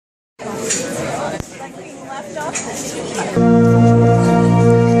I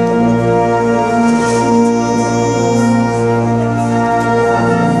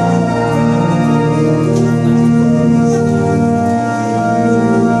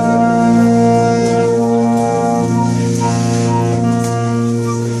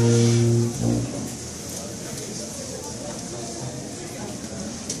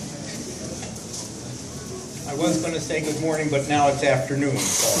was going to say good morning, but now it's afternoon,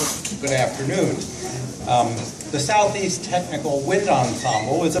 so good afternoon. The Southeast Technical Wind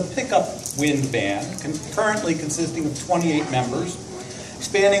Ensemble is a pickup wind band currently consisting of 28 members,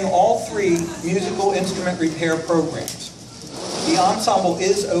 spanning all 3 musical instrument repair programs. The ensemble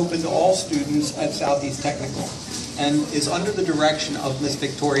is open to all students at Southeast Technical and is under the direction of Miss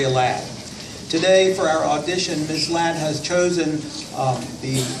Victoria Ladd. Today, for our audition, Ms. Ladd has chosen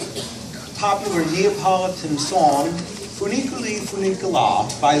the popular Neapolitan song Funiculi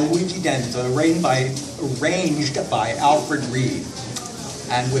Funicula by Luigi Denza, arranged by Alfred Reed.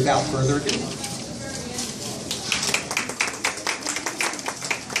 And without further ado,